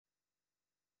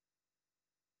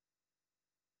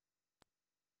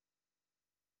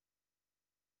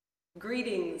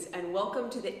Greetings and welcome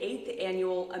to the 8th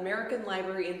Annual American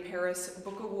Library in Paris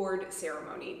Book Award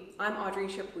Ceremony. I'm Audrey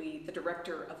Chapuis, the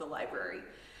director of the library.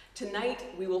 Tonight,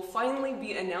 we will finally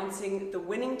be announcing the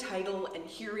winning title and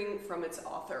hearing from its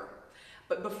author.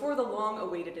 But before the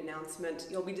long-awaited announcement,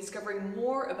 you'll be discovering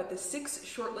more about the 6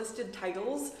 shortlisted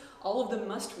titles, all of them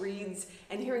must-reads,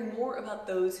 and hearing more about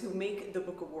those who make the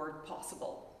Book Award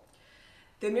possible.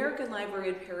 The American Library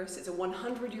in Paris is a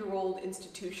 100-year-old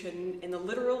institution in the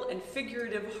literal and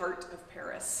figurative heart of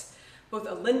Paris, both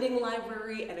a lending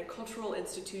library and a cultural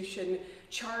institution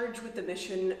charged with the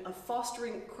mission of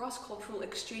fostering cross-cultural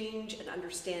exchange and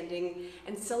understanding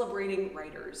and celebrating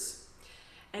writers.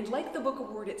 And like the Book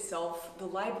Award itself, the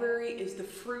library is the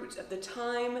fruit of the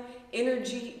time,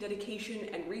 energy, dedication,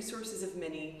 and resources of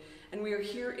many, and we are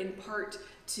here in part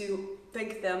to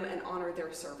thank them and honor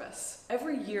their service.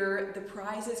 Every year, the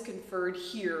prize is conferred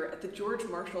here at the George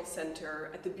Marshall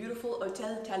Center at the beautiful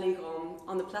Hôtel Talleyrand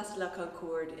on the Place de la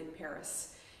Concorde in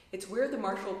Paris. It's where the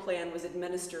Marshall Plan was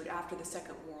administered after the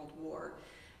Second World War,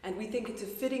 and we think it's a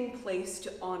fitting place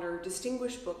to honor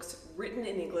distinguished books written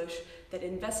in English that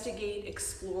investigate,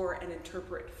 explore, and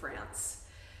interpret France.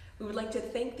 We would like to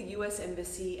thank the U.S.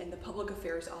 Embassy and the Public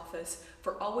Affairs Office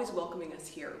for always welcoming us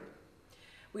here.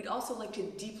 We'd also like to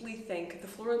deeply thank the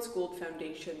Florence Gould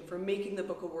Foundation for making the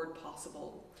Book Award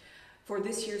possible, for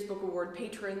this year's Book Award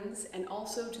patrons, and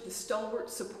also to the stalwart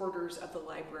supporters of the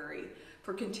library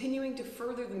for continuing to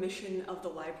further the mission of the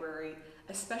library,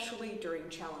 especially during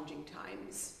challenging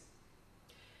times.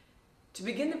 To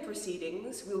begin the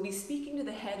proceedings, we'll be speaking to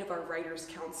the head of our Writers'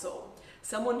 Council,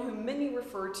 someone whom many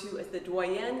refer to as the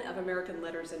doyenne of American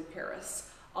letters in Paris,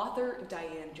 author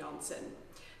Diane Johnson,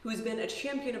 who has been a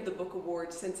champion of the Book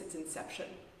Award since its inception.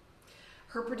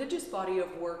 Her prodigious body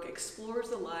of work explores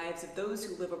the lives of those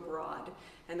who live abroad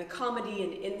and the comedy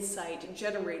and insight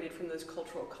generated from those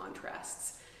cultural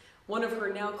contrasts. One of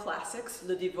her now classics,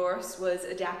 Le Divorce, was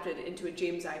adapted into a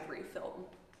James Ivory film.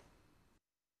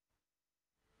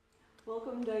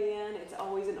 Welcome, Diane. It's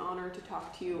always an honor to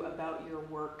talk to you about your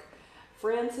work.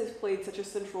 France has played such a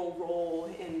central role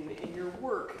in your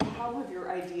work. How have your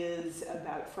ideas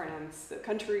about France, the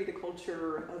country, the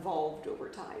culture, evolved over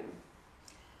time?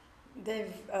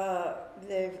 They've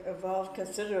evolved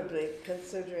considerably,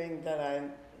 considering that I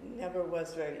never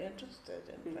was very interested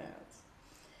in France.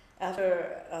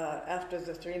 After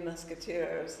the Three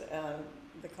Musketeers and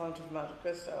the Count of Monte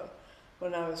Cristo,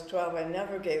 when I was 12, I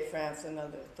never gave France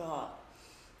another thought.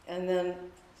 And then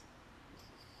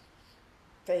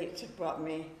fate brought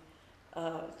me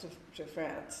to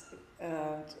France,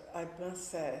 and I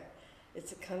must say,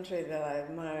 it's a country that I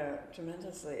admire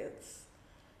tremendously. It's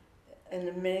an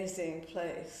amazing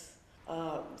place.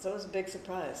 So it was a big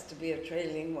surprise to be a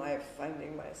trailing wife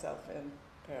finding myself in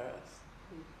Paris.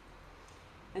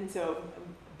 And so,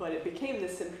 but it became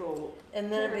this central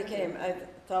And then it became, I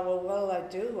thought, well, what will I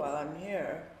do while I'm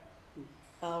here?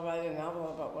 I'll write a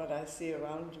novel about what I see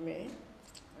around me.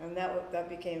 And that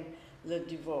became Le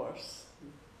Divorce.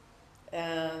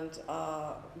 And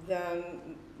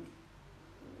then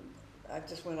I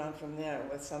just went on from there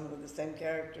with some of the same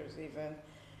characters even.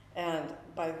 And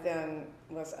by then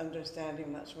was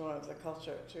understanding much more of the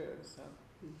culture too.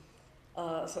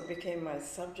 So it became my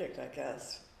subject, I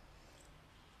guess.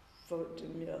 Faute de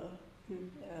mieux.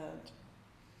 And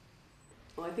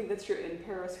well, I think that's true. In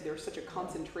Paris, there's such a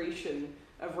concentration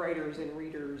of writers and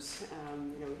readers.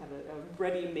 We have a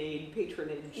ready-made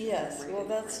patronage. yes, well,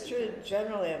 that's true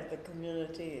generally of the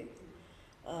community,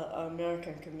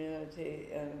 American community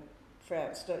in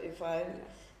France. Don't you find?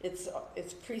 Yes.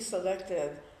 It's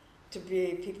pre-selected to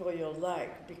be people you'll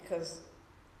like because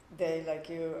they, like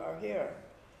you, are here.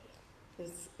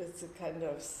 It's a kind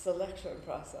of selection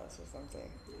process or something.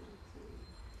 Yeah.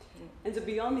 And so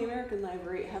beyond the American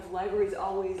Library, have libraries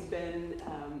always been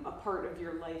a part of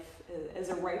your life as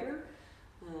a writer?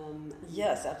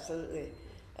 Yes, absolutely.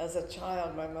 As a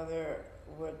child, my mother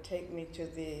would take me to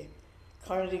the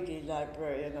Carnegie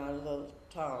Library in our little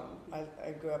town.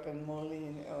 I grew up in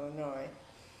Moline, Illinois,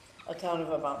 a town of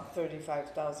about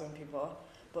 35,000 people.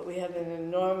 But we had an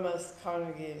enormous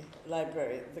Carnegie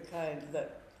Library, the kind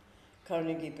that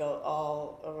Carnegie built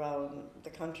all around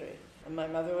the country. And my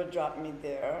mother would drop me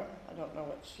there. I don't know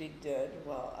what she did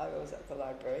while I was at the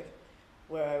library,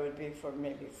 where I would be for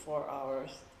maybe 4 hours.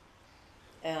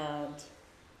 And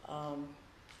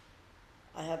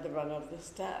I had the run of the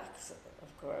stacks,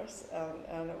 of course,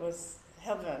 and it was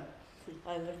heaven.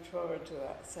 I looked forward to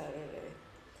that Saturday.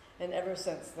 And ever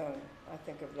since then, I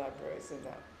think of libraries in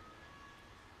that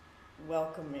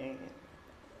welcoming,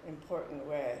 important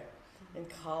way. In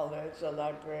college, a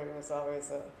library was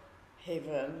always a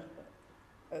haven,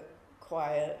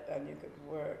 quiet and you could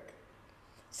work.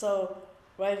 So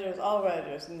all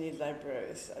writers need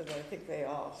libraries, and I think they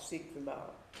all seek them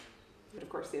out. But of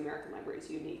course, the American Library is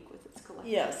unique with its collection.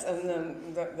 Yes, and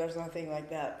then there's nothing like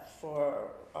that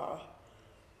for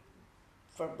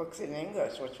books in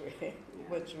English,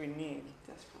 which we need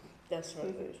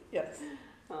desperately. Yes.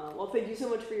 Well, thank you so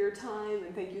much for your time,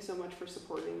 and thank you so much for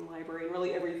supporting the library and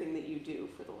really everything that you do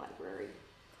for the library.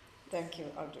 Thank you,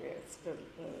 Audrey. It's been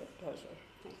a pleasure.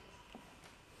 Thanks.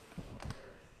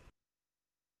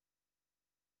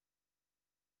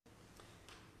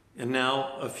 And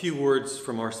now, a few words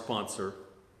from our sponsor,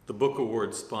 the Book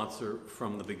Award sponsor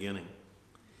from the beginning.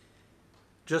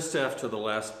 Just after the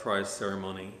last prize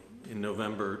ceremony in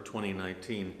November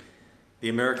 2019, the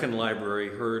American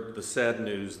Library heard the sad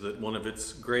news that one of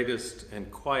its greatest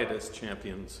and quietest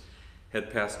champions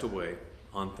had passed away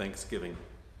on Thanksgiving.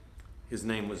 His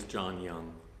name was John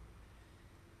Young.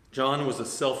 John was a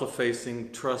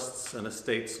self-effacing trusts and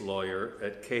estates lawyer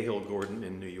at Cahill Gordon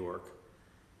in New York.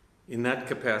 In that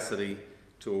capacity,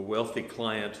 to a wealthy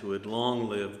client who had long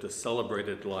lived a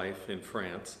celebrated life in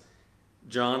France,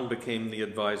 John became the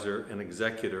advisor and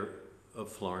executor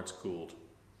of Florence Gould.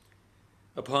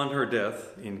 Upon her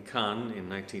death in Cannes in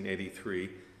 1983,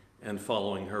 and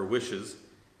following her wishes,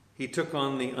 he took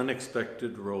on the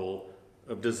unexpected role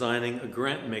of designing a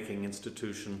grant-making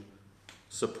institution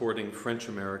supporting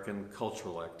French-American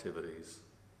cultural activities.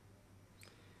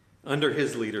 Under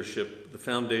his leadership, the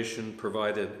foundation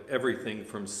provided everything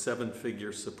from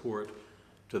seven-figure support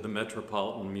to the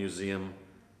Metropolitan Museum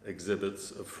exhibits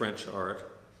of French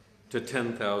art to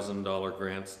 $10,000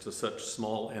 grants to such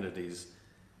small entities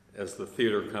as the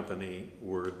theater company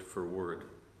Word for Word.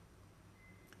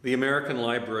 The American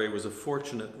Library was a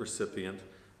fortunate recipient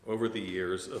over the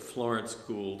years of Florence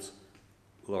Gould's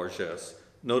largesse,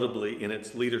 notably in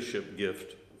its leadership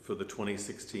gift for the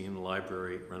 2016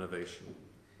 library renovation.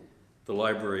 The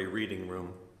library reading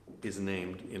room is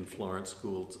named in Florence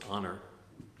Gould's honor.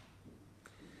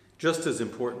 Just as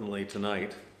importantly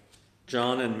tonight,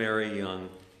 John and Mary Young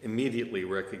immediately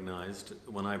recognized,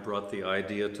 when I brought the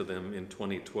idea to them in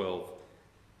 2012,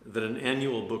 that an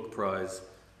annual book prize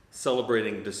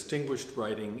celebrating distinguished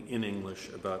writing in English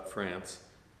about France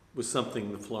was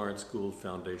something the Florence Gould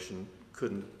Foundation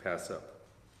couldn't pass up.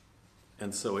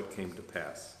 And so it came to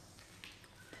pass.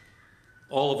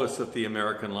 All of us at the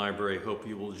American Library hope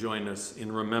you will join us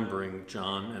in remembering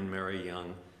John and Mary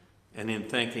Young and in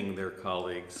thanking their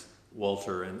colleagues,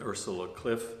 Walter and Ursula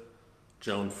Cliff,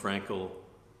 Joan Frankel,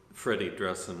 Freddie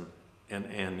Dressen, and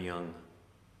Anne Young.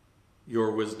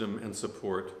 Your wisdom and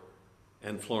support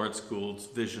and Florence Gould's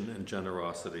vision and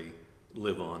generosity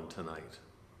live on tonight.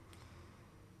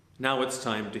 Now it's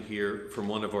time to hear from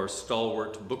one of our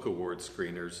stalwart Book Award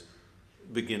screeners,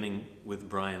 beginning with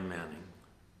Brian Manning.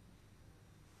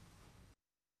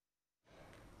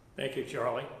 Thank you,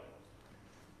 Charlie.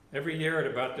 Every year at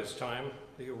about this time,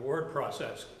 the award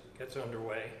process gets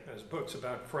underway as books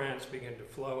about France begin to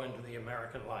flow into the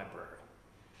American Library.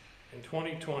 In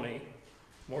 2020,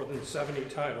 more than 70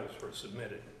 titles were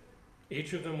submitted.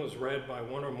 Each of them was read by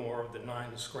one or more of the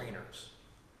 9 screeners.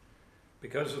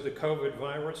 Because of the COVID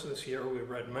virus this year, we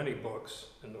read many books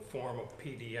in the form of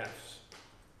PDFs,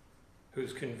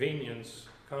 whose convenience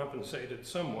compensated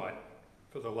somewhat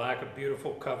for the lack of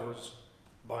beautiful covers,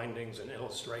 bindings, and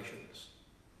illustrations.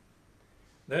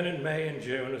 Then in May and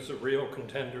June, as the real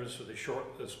contenders for the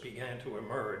shortlist began to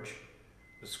emerge,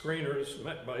 the screeners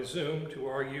met by Zoom to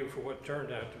argue for what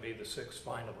turned out to be the 6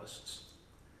 finalists.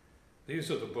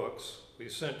 These are the books we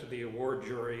sent to the award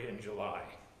jury in July,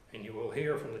 and you will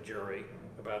hear from the jury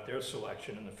about their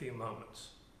selection in a few moments.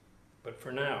 But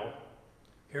for now,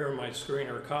 here are my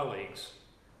screener colleagues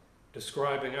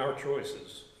describing our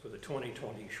choices for the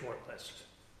 2020 shortlist.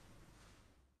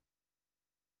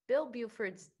 Bill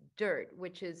Buford's Dirt,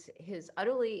 which is his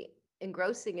utterly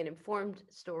engrossing and informed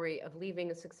story of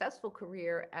leaving a successful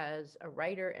career as a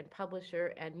writer and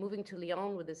publisher and moving to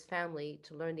Lyon with his family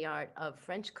to learn the art of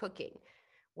French cooking,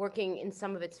 working in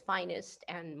some of its finest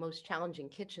and most challenging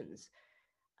kitchens.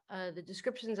 The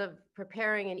descriptions of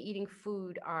preparing and eating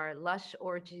food are lush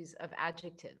orgies of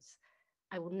adjectives.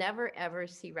 I will never, ever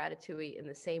see ratatouille in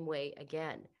the same way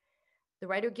again. The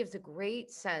writer gives a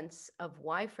great sense of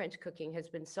why French cooking has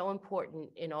been so important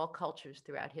in all cultures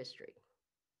throughout history.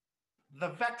 The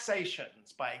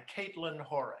Vexations by Caitlin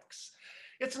Horrocks.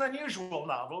 It's an unusual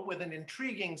novel with an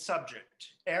intriguing subject.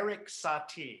 Eric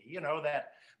Satie,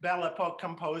 that Belle Epoque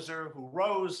composer who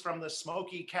rose from the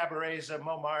smoky cabarets of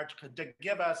Montmartre to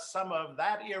give us some of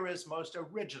that era's most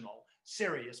original,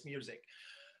 serious music.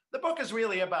 The book is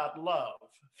really about love,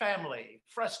 family,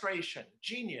 frustration,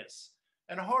 genius,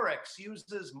 And Horrocks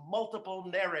uses multiple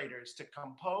narrators to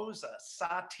compose a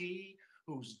sati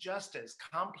who's just as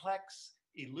complex,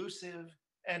 elusive,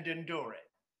 and enduring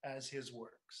as his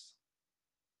works.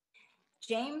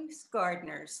 James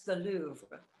Gardner's The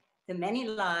Louvre, The Many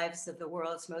Lives of the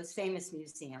World's Most Famous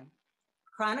Museum,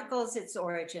 chronicles its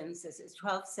origins as a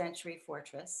 12th century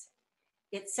fortress,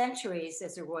 its centuries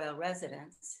as a royal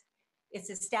residence, its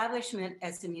establishment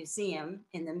as a museum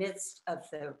in the midst of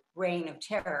the reign of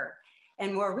terror,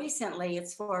 and more recently,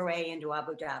 its foray into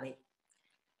Abu Dhabi.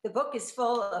 The book is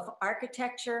full of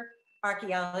architecture,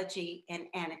 archaeology, and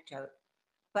anecdote,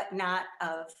 but not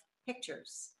of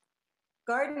pictures.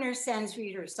 Gardner sends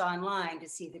readers online to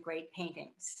see the great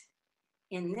paintings.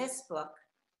 In this book,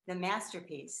 the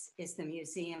masterpiece is the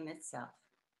museum itself.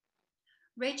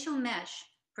 Rachel Mesh,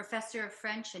 professor of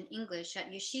French and English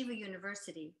at Yeshiva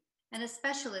University and a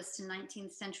specialist in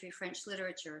 19th century French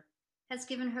literature, has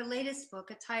given her latest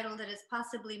book a title that is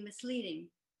possibly misleading,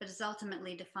 but is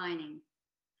ultimately defining.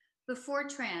 Before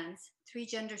Trans, Three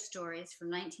Gender Stories from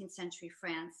 19th century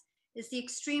France is the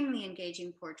extremely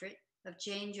engaging portrait of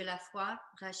Jane de la Foy,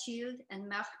 Rachilde, and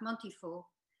Marc Montifaux,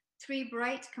 three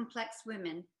bright, complex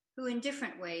women who in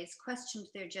different ways questioned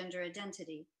their gender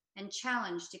identity and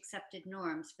challenged accepted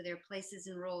norms for their places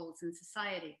and roles in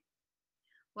society.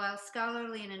 While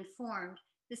scholarly and informed,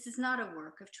 this is not a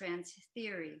work of trans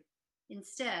theory.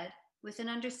 Instead, with an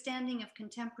understanding of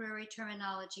contemporary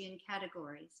terminology and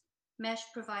categories, Mesh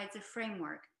provides a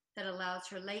framework that allows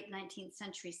her late 19th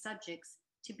century subjects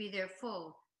to be their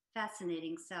full,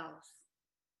 fascinating selves.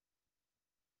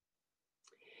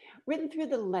 Written through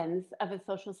the lens of a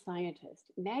social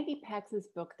scientist, Maggie Paxson's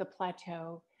book, The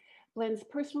Plateau, blends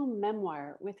personal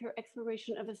memoir with her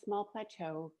exploration of a small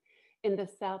plateau in the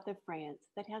south of France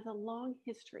that has a long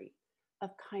history of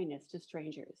kindness to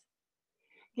strangers,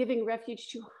 giving refuge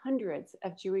to hundreds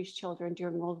of Jewish children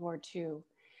during World War II,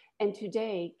 and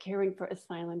today caring for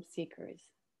asylum seekers.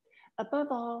 Above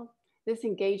all, this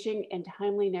engaging and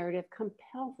timely narrative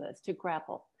compels us to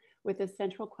grapple with the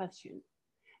central question: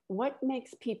 what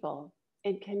makes people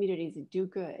and communities do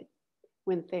good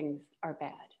when things are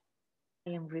bad?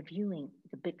 I am reviewing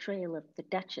The Betrayal of the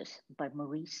Duchess by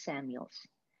Maurice Samuels.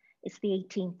 It's the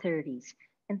 1830s,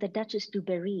 and the Duchess du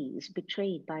Berry is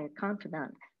betrayed by a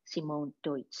confidant, Simone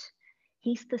Deutz.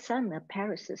 He's the son of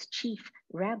Paris's chief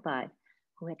rabbi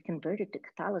who had converted to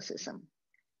Catholicism.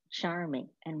 Charming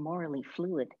and morally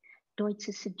fluid, Deutz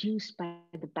is seduced by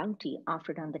the bounty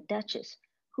offered on the Duchess,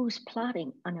 who's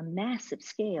plotting on a massive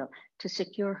scale to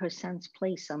secure her son's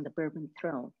place on the Bourbon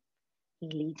throne. He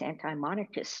leads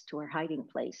anti-monarchists to her hiding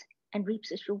place and reaps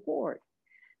his reward.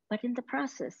 But in the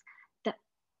process, the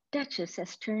Duchess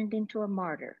has turned into a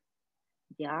martyr.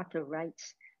 The author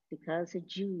writes, because a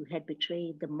Jew had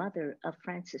betrayed the mother of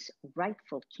France's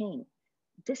rightful king,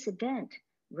 this event,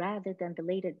 rather than the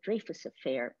later Dreyfus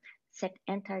affair, set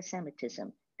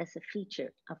anti-Semitism as a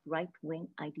feature of right-wing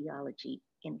ideology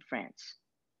in France.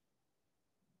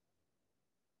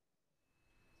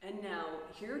 And now,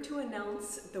 here to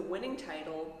announce the winning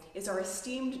title is our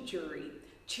esteemed jury,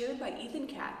 chaired by Ethan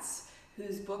Katz,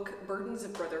 whose book, Burdens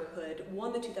of Brotherhood,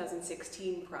 won the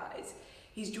 2016 prize.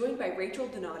 He's joined by Rachel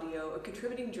Donadio, a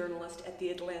contributing journalist at The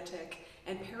Atlantic,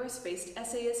 and Paris-based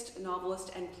essayist,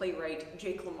 novelist, and playwright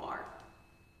Jake Lamar.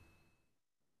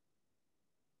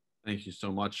 Thank you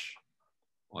so much,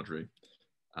 Audrey.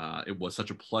 It was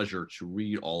such a pleasure to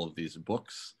read all of these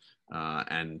books,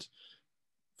 and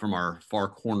from our far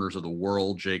corners of the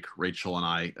world, Jake, Rachel, and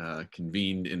I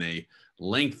convened in a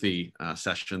lengthy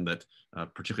session that,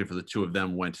 particularly for the two of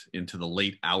them, went into the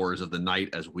late hours of the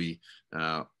night as we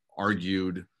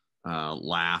argued,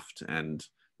 laughed, and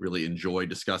really enjoyed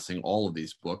discussing all of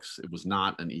these books. It was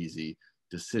not an easy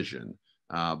decision,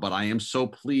 but I am so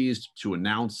pleased to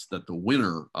announce that the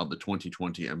winner of the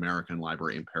 2020 American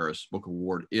Library in Paris Book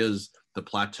Award is The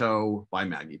Plateau by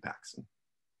Maggie Paxson.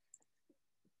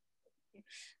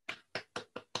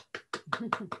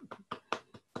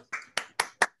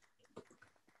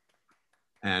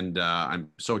 And I'm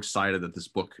so excited that this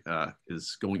book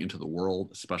is going into the world,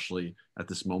 especially at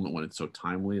this moment when it's so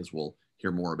timely, as we'll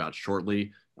hear more about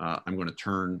shortly. I'm going to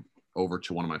turn over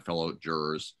to one of my fellow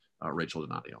jurors, Rachel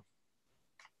Donadio.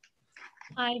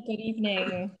 Hi, good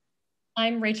evening.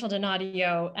 I'm Rachel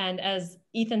Donadio, and as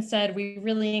Ethan said, we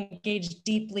really engaged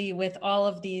deeply with all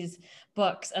of these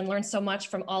books and learned so much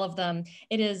from all of them.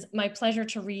 It is my pleasure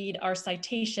to read our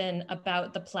citation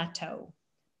about The Plateau.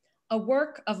 A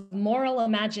work of moral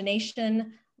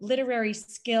imagination, literary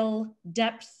skill,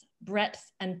 depth,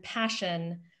 breadth, and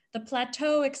passion, The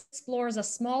Plateau explores a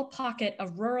small pocket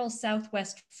of rural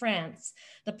Southwest France,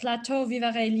 the Plateau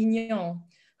Vivarais-Lignon,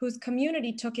 whose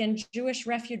community took in Jewish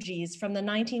refugees from the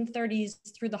 1930s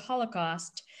through the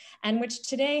Holocaust, and which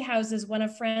today houses one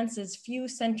of France's few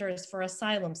centers for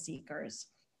asylum seekers.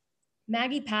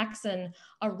 Maggie Paxson,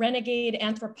 a renegade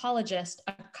anthropologist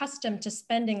accustomed to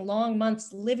spending long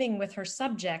months living with her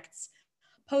subjects,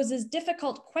 poses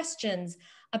difficult questions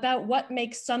about what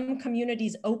makes some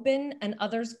communities open and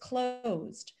others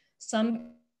closed,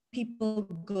 some people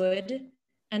good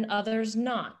and others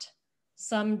not,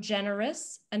 some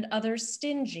generous and others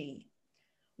stingy.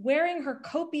 Wearing her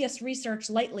copious research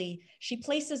lightly, she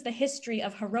places the history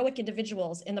of heroic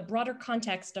individuals in the broader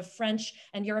context of French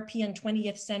and European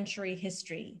 20th century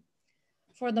history.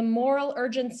 For the moral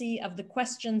urgency of the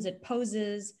questions it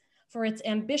poses, for its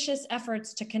ambitious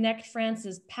efforts to connect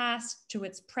France's past to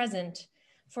its present,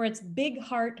 for its big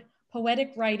heart,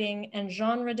 poetic writing, and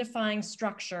genre-defying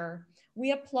structure,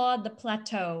 we applaud the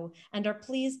Plateau and are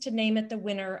pleased to name it the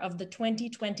winner of the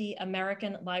 2020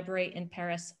 American Library in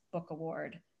Paris Book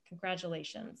Award.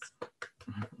 Congratulations.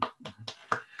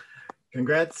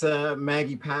 Congrats,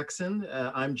 Maggie Paxson.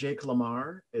 I'm Jake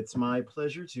Lamar. It's my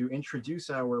pleasure to introduce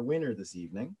our winner this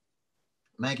evening.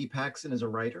 Maggie Paxson is a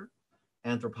writer,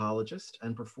 anthropologist,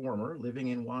 and performer living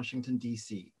in Washington,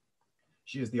 D.C.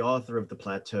 She is the author of The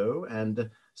Plateau and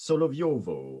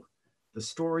Solovyovo, The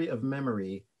Story of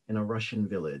Memory in a Russian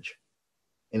Village,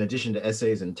 in addition to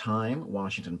essays in Time,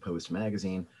 Washington Post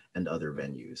Magazine, and other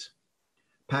venues.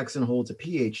 Paxson holds a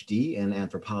PhD in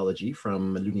anthropology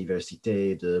from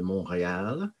l'Université de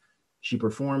Montréal. She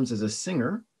performs as a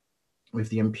singer with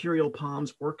the Imperial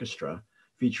Palms Orchestra,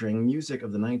 featuring music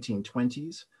of the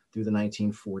 1920s through the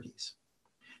 1940s.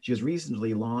 She has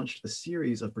recently launched a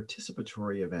series of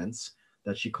participatory events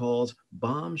that she calls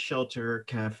Bomb Shelter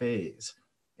Cafes,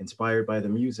 inspired by the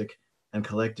music and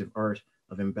collective art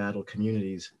of embattled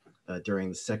communities during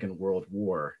the Second World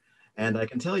War. And I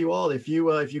can tell you all, if you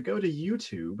go to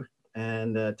YouTube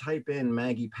and type in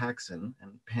Maggie Paxson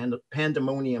and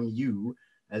Pandemonium U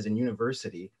as in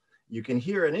university, you can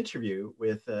hear an interview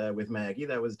with Maggie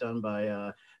that was done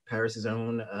by Paris's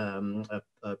own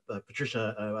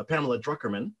Pamela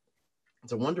Druckerman.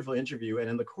 It's a wonderful interview, and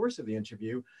in the course of the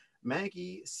interview,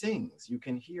 Maggie sings. You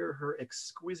can hear her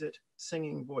exquisite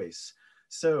singing voice.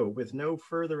 So with no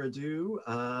further ado,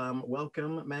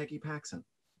 welcome Maggie Paxson.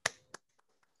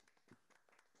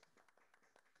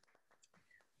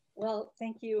 Well,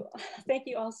 thank you. Thank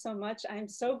you all so much. I'm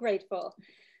so grateful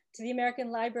to the American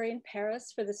Library in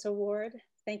Paris for this award.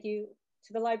 Thank you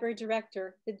to the library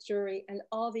director, the jury, and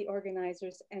all the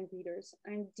organizers and readers.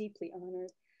 I'm deeply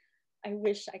honored. I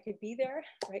wish I could be there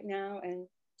right now and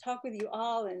talk with you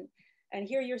all and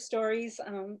hear your stories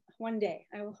one day.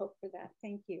 I will hope for that.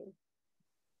 Thank you.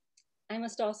 I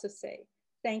must also say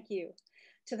thank you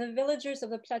to the villagers of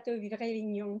the Plateau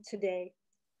Vivarais-Lignon today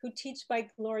who teach by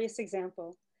glorious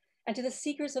example, and to the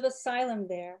seekers of asylum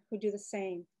there who do the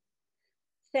same.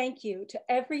 Thank you to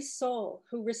every soul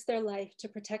who risked their life to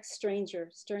protect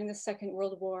strangers during the Second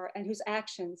World War and whose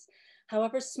actions,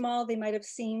 however small they might have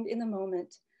seemed in the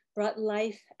moment, brought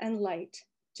life and light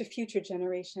to future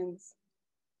generations.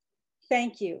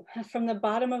 Thank you from the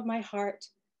bottom of my heart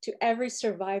to every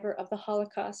survivor of the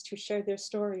Holocaust who shared their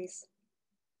stories.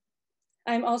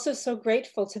 I'm also so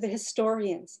grateful to the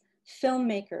historians,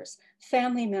 filmmakers,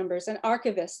 family members, and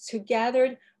archivists who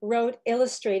gathered, wrote,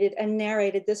 illustrated, and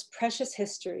narrated this precious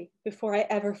history before I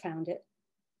ever found it.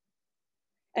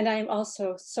 And I am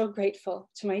also so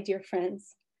grateful to my dear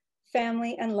friends,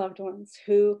 family, and loved ones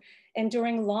who,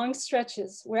 enduring long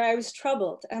stretches where I was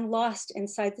troubled and lost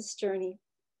inside this journey,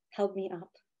 held me up.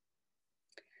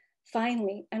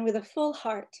 Finally, and with a full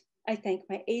heart, I thank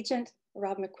my agent,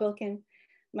 Rob McQuilkin,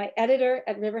 my editor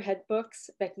at Riverhead Books,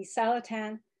 Becky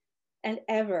Salatan, and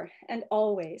ever and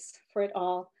always for it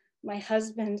all, my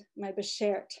husband, my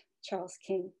Beshert, Charles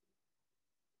King.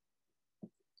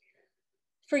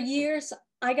 For years,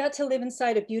 I got to live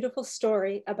inside a beautiful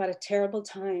story about a terrible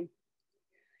time.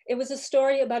 It was a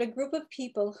story about a group of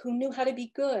people who knew how to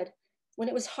be good when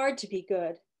it was hard to be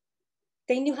good.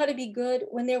 They knew how to be good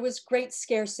when there was great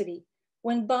scarcity,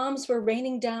 when bombs were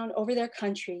raining down over their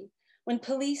country, when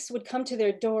police would come to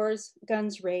their doors,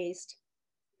 guns raised.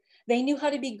 They knew how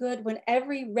to be good when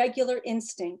every regular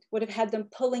instinct would have had them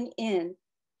pulling in,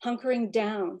 hunkering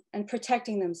down, and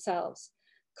protecting themselves,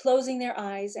 closing their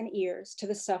eyes and ears to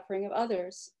the suffering of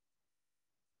others.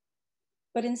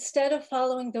 But instead of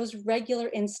following those regular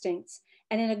instincts,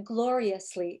 and in a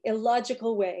gloriously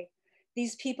illogical way,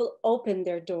 these people opened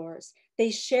their doors. They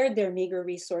shared their meager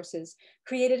resources,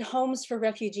 created homes for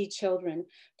refugee children,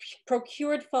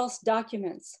 procured false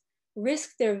documents,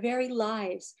 risked their very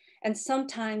lives, and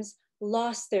sometimes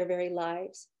lost their very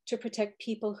lives to protect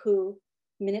people who,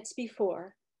 minutes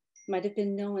before, might have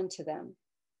been known to them.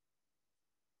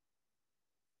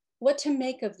 What to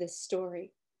make of this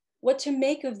story? What to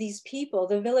make of these people,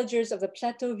 the villagers of the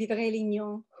Plateau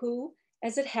Vivarais-Lignon, who,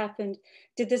 as it happened,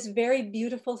 did this very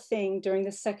beautiful thing during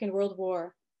the Second World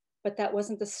War, but that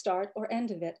wasn't the start or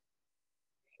end of it.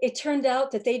 It turned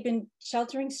out that they'd been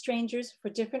sheltering strangers for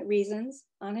different reasons,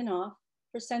 on and off,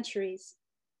 for centuries,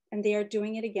 and they are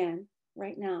doing it again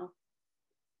right now.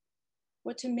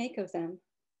 What to make of them?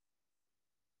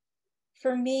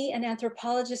 For me, an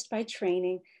anthropologist by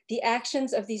training, the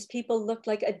actions of these people looked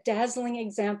like a dazzling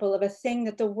example of a thing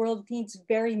that the world needs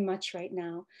very much right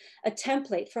now, a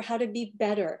template for how to be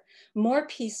better, more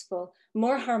peaceful,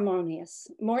 more harmonious,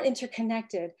 more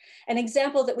interconnected, an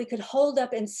example that we could hold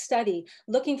up and study,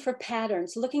 looking for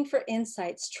patterns, looking for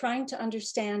insights, trying to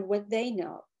understand what they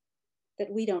know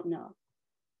that we don't know.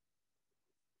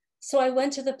 So I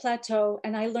went to the plateau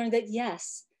and I learned that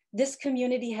yes, this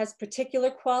community has particular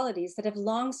qualities that have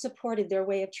long supported their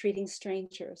way of treating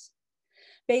strangers,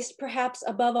 based perhaps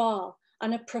above all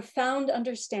on a profound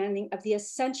understanding of the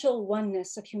essential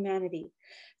oneness of humanity.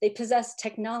 They possess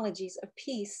technologies of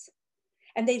peace,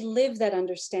 and they live that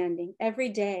understanding every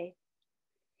day.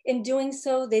 In doing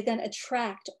so, they then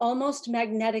attract almost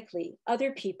magnetically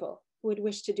other people who would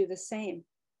wish to do the same.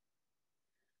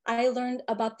 I learned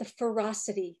about the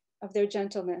ferocity of their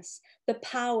gentleness, the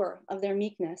power of their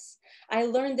meekness. I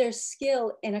learned their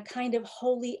skill in a kind of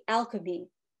holy alchemy,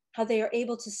 how they are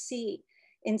able to see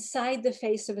inside the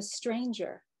face of a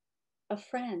stranger, a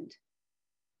friend.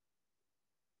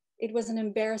 It was an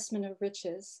embarrassment of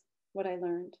riches, what I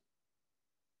learned.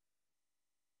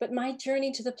 But my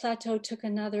journey to the plateau took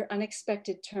another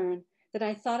unexpected turn that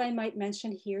I thought I might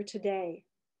mention here today.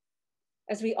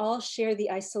 As we all share the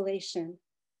isolation,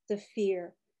 the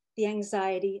fear, the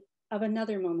anxiety of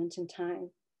another moment in time,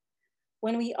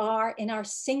 when we are in our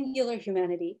singular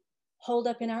humanity, holed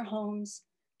up in our homes,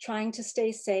 trying to stay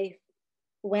safe,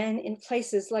 when in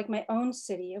places like my own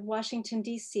city of Washington,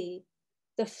 D.C.,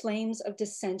 the flames of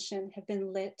dissension have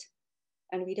been lit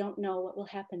and we don't know what will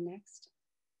happen next.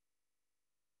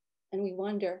 And we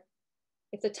wonder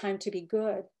if the time to be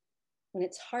good, when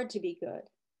it's hard to be good,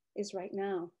 is right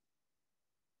now.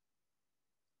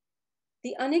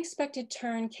 The unexpected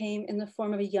turn came in the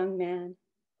form of a young man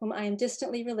whom I am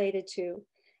distantly related to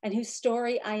and whose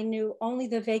story I knew only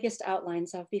the vaguest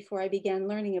outlines of before I began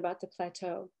learning about the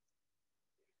plateau.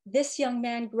 This young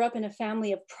man grew up in a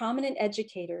family of prominent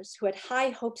educators who had high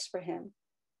hopes for him.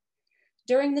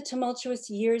 During the tumultuous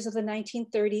years of the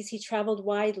 1930s, he traveled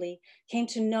widely, came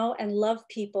to know and love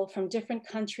people from different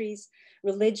countries,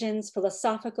 religions,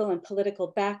 philosophical and political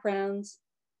backgrounds.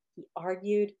 He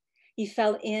argued. He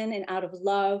fell in and out of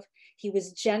love. He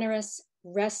was generous,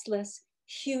 restless,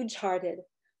 huge-hearted,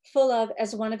 full of,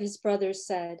 as one of his brothers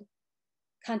said,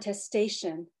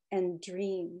 contestation and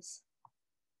dreams.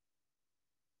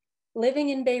 Living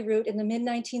in Beirut in the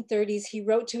mid-1930s, he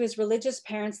wrote to his religious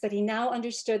parents that he now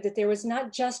understood that there was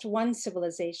not just one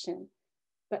civilization,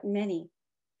 but many.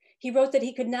 He wrote that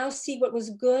he could now see what was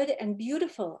good and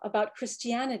beautiful about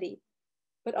Christianity,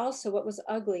 but also what was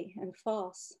ugly and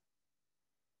false.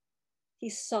 He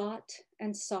sought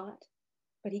and sought,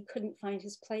 but he couldn't find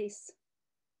his place.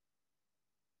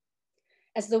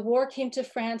 As the war came to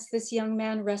France, this young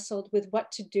man wrestled with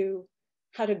what to do,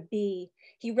 how to be.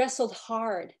 He wrestled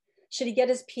hard. Should he get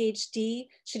his PhD?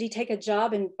 Should he take a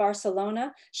job in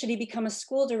Barcelona? Should he become a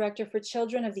school director for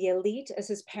children of the elite, as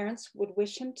his parents would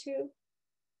wish him to?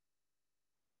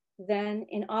 Then,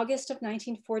 in August of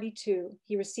 1942,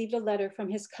 he received a letter from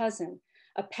his cousin,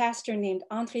 a pastor named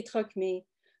André Trocmé,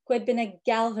 who had been a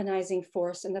galvanizing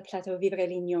force in the Plateau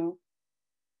Vivarais-Lignon.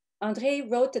 André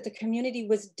wrote that the community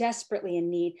was desperately in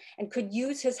need and could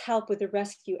use his help with the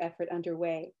rescue effort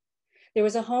underway. There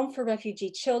was a home for refugee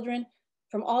children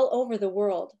from all over the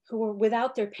world who were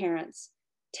without their parents,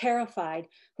 terrified,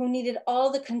 who needed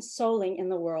all the consoling in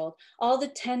the world, all the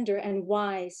tender and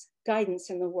wise guidance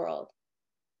in the world.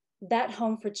 That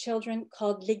home for children,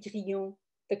 called Les Grillons,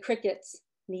 the Crickets,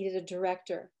 needed a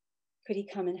director. Could he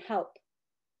come and help?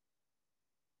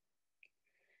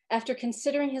 After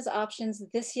considering his options,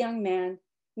 this young man,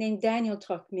 named Daniel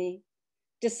Trocmé,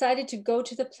 decided to go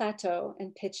to the plateau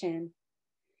and pitch in.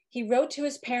 He wrote to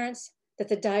his parents that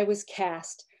the die was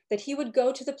cast, that he would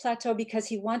go to the plateau because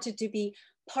he wanted to be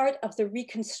part of the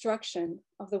reconstruction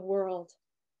of the world,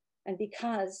 and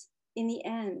because, in the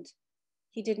end,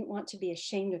 he didn't want to be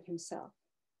ashamed of himself.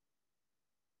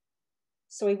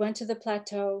 So he went to the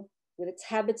plateau with its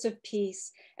habits of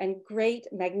peace and great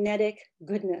magnetic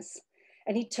goodness.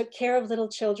 And he took care of little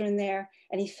children there,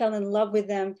 and he fell in love with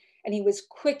them, and he was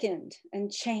quickened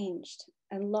and changed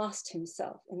and lost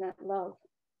himself in that love.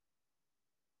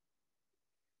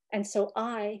 And so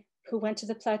I, who went to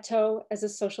the plateau as a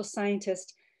social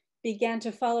scientist, began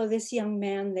to follow this young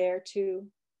man there to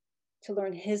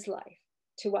learn his life,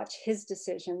 to watch his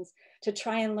decisions, to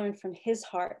try and learn from his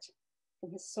heart,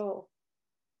 from his soul.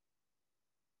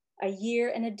 A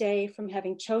year and a day from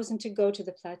having chosen to go to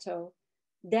the plateau,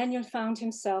 Daniel found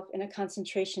himself in a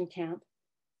concentration camp.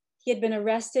 He had been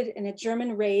arrested in a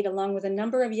German raid along with a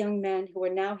number of young men who were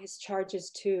now his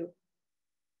charges too.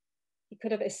 He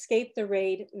could have escaped the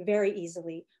raid very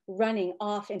easily, running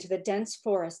off into the dense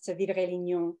forests of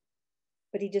Vivarais-Lignon,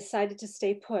 but he decided to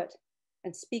stay put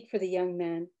and speak for the young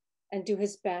men and do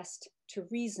his best to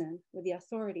reason with the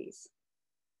authorities.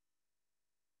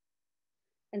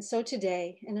 And so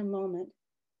today, in a moment,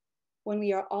 when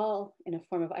we are all in a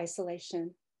form of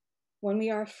isolation, when we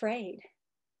are afraid,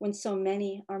 when so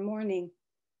many are mourning,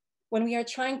 when we are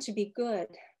trying to be good,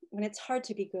 when it's hard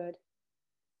to be good,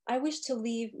 I wish to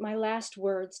leave my last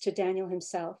words to Daniel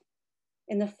himself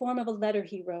in the form of a letter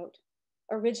he wrote,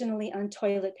 originally on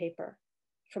toilet paper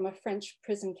from a French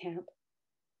prison camp,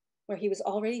 where he was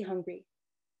already hungry,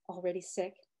 already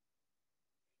sick.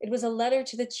 It was a letter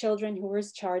to the children who were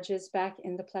his charges back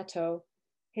in the plateau,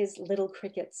 his little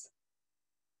crickets.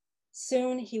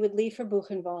 Soon he would leave for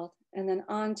Buchenwald and then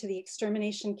on to the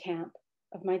extermination camp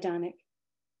of Majdanek.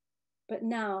 But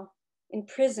now, in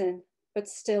prison, but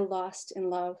still lost in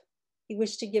love, he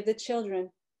wished to give the children,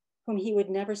 whom he would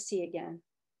never see again,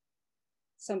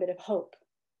 some bit of hope.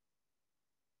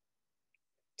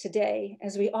 Today,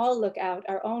 as we all look out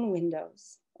our own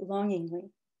windows, longingly,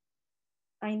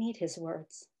 I need his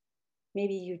words.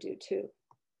 Maybe you do too.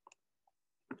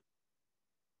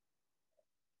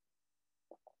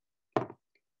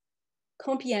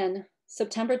 Compiègne,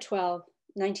 September 12,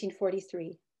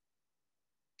 1943.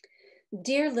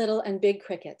 Dear little and big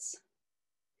crickets,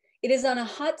 it is on a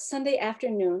hot Sunday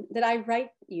afternoon that I write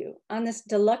you on this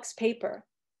deluxe paper.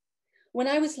 When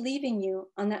I was leaving you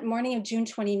on that morning of June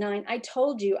 29, I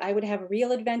told you I would have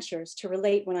real adventures to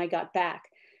relate when I got back.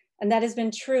 And that has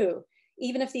been true,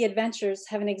 even if the adventures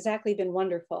haven't exactly been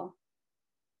wonderful.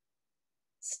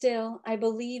 Still, I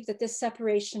believe that this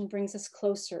separation brings us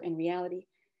closer in reality,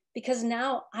 because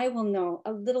now I will know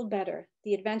a little better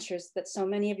the adventures that so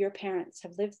many of your parents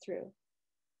have lived through.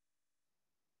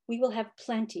 We will have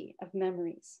plenty of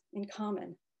memories in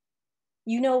common.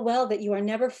 You know well that you are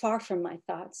never far from my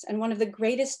thoughts, and one of the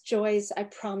greatest joys I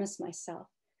promise myself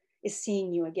is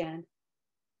seeing you again.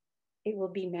 It will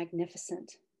be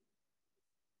magnificent.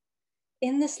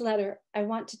 In this letter, I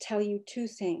want to tell you two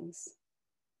things.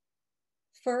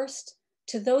 First,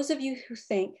 to those of you who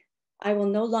think I will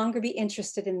no longer be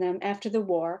interested in them after the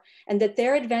war and that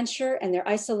their adventure and their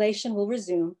isolation will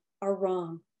resume, are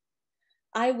wrong.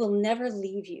 I will never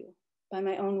leave you by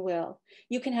my own will.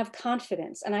 You can have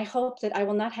confidence, and I hope that I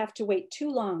will not have to wait too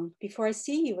long before I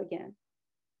see you again.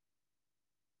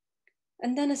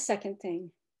 And then a second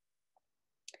thing.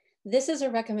 This is a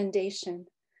recommendation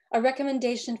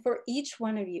for each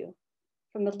one of you,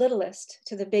 from the littlest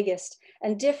to the biggest,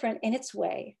 and different in its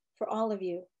way for all of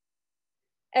you.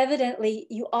 Evidently,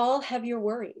 you all have your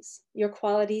worries, your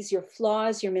qualities, your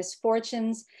flaws, your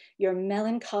misfortunes, your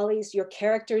melancholies, your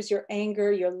characters, your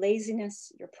anger, your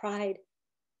laziness, your pride.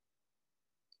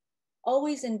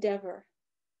 Always endeavor,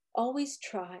 always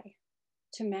try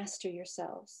to master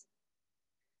yourselves.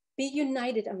 Be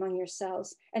united among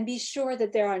yourselves and be sure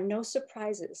that there are no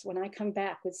surprises when I come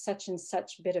back with such and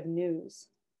such bit of news.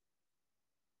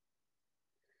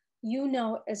 You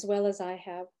know as well as I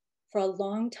have for a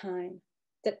long time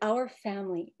that our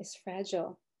family is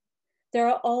fragile. There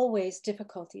are always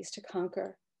difficulties to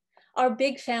conquer. Our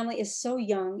big family is so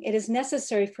young, it is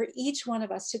necessary for each one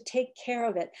of us to take care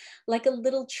of it like a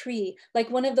little tree,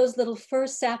 like one of those little fir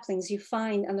saplings you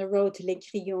find on the road to Les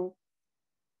Crillons.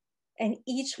 And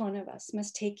each one of us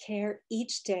must take care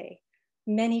each day,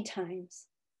 many times,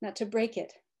 not to break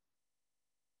it.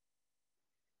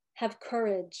 Have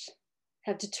courage,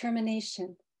 have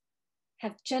determination,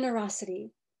 have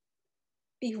generosity.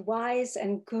 Be wise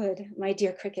and good, my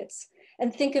dear crickets,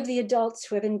 and think of the adults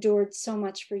who have endured so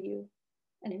much for you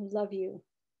and who love you.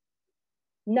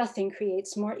 Nothing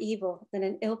creates more evil than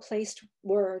an ill-placed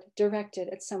word directed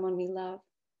at someone we love.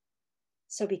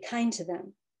 So be kind to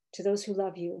them, to those who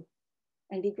love you,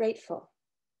 and be grateful.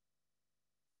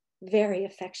 Very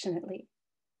affectionately,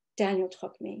 Daniel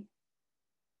Trocmé.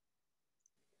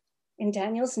 In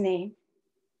Daniel's name,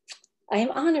 I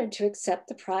am honored to accept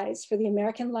the prize for the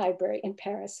American Library in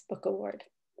Paris Book Award.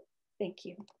 Thank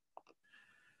you.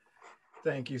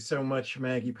 Thank you so much,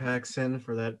 Maggie Paxson,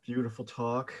 for that beautiful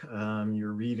talk.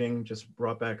 Your reading just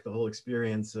brought back the whole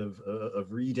experience of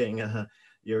reading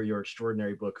your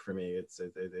extraordinary book for me.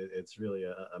 It's really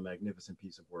a magnificent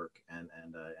piece of work, and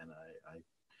I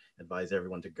advise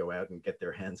everyone to go out and get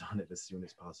their hands on it as soon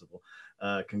as possible.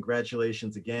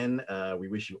 Congratulations again. We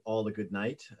wish you all a good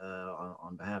night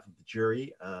on behalf of the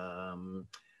jury. Bonne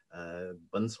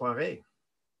soirée.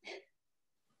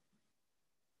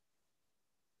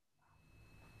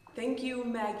 Thank you,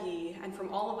 Maggie, and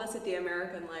from all of us at the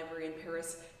American Library in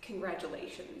Paris,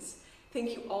 congratulations.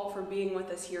 Thank you all for being with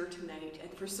us here tonight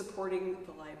and for supporting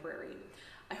the library.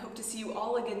 I hope to see you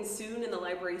all again soon in the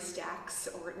library stacks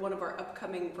or at one of our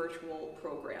upcoming virtual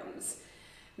programs.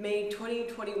 May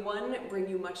 2021 bring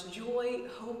you much joy,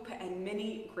 hope, and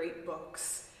many great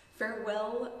books.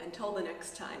 Farewell until the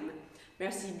next time.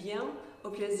 Merci bien,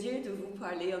 au plaisir de vous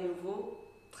parler à nouveau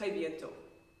très bientôt.